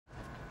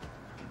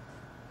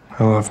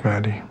I love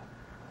Maddie.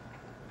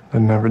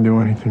 I'd never do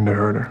anything to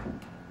hurt her.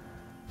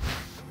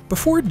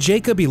 Before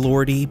Jacob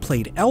Elordi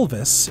played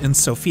Elvis in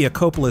Sofia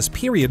Coppola's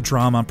period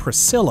drama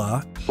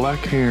Priscilla, Black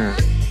hair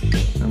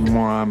and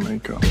more eye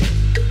makeup.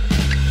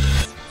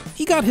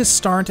 he got his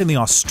start in the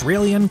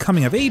Australian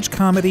coming-of-age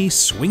comedy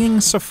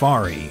Swinging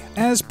Safari,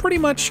 as pretty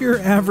much your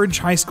average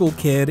high school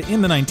kid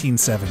in the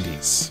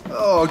 1970s.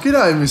 Oh,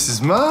 g'day,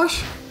 Mrs.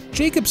 Marsh.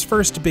 Jacob's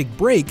first big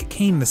break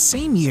came the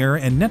same year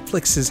in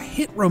Netflix's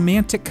hit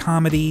romantic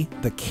comedy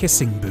The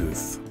Kissing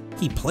Booth.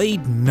 He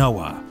played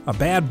Noah, a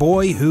bad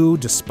boy who,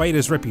 despite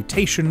his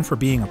reputation for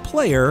being a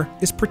player,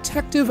 is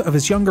protective of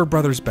his younger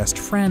brother's best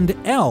friend,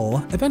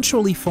 Elle,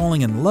 eventually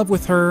falling in love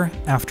with her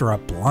after a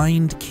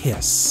blind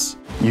kiss.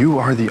 You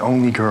are the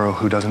only girl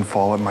who doesn't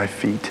fall at my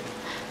feet.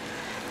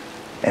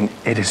 And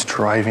it is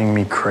driving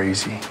me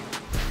crazy.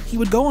 He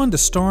would go on to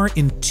star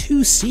in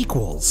 2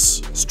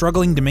 sequels,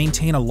 struggling to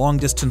maintain a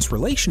long-distance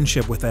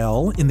relationship with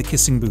Elle in The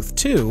Kissing Booth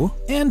 2,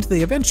 and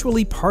they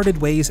eventually parted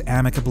ways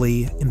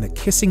amicably in The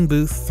Kissing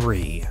Booth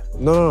 3.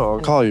 No, I'll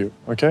call you,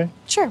 okay?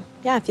 Sure,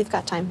 yeah, if you've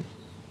got time.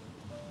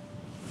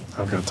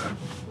 I've got time.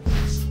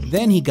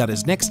 Then he got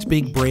his next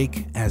big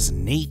break as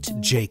Nate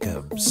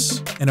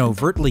Jacobs, an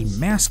overtly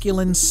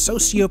masculine,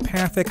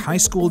 sociopathic high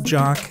school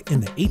jock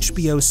in the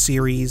HBO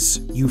series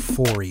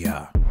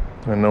Euphoria.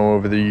 I know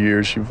over the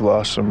years you've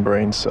lost some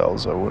brain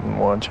cells. I wouldn't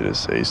want you to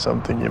say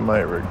something you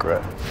might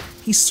regret.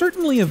 He's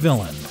certainly a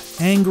villain.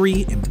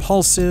 Angry,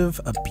 impulsive,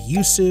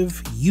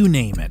 abusive, you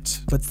name it.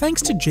 But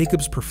thanks to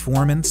Jacob's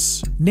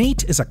performance,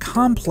 Nate is a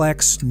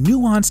complex,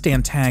 nuanced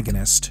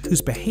antagonist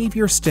whose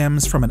behavior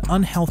stems from an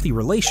unhealthy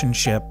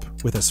relationship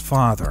with his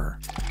father.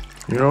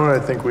 You know what I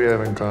think we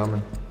have in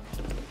common?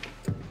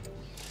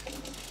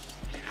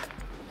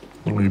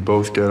 We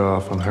both get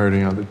off on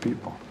hurting other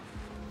people.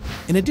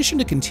 In addition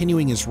to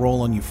continuing his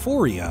role on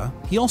Euphoria,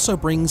 he also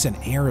brings an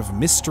air of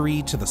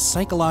mystery to the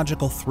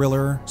psychological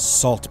thriller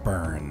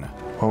Saltburn.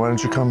 Well, why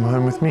don't you come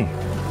home with me?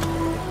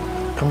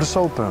 Come to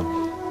Saltburn.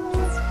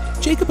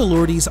 Jacob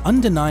Elordi's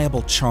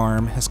undeniable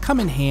charm has come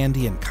in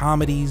handy in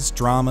comedies,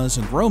 dramas,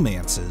 and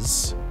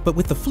romances, but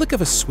with the flick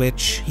of a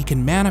switch, he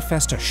can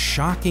manifest a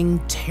shocking,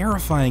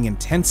 terrifying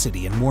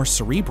intensity in more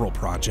cerebral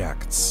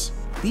projects.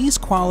 These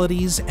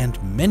qualities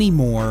and many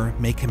more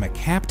make him a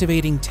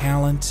captivating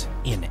talent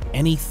in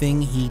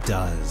anything he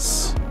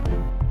does.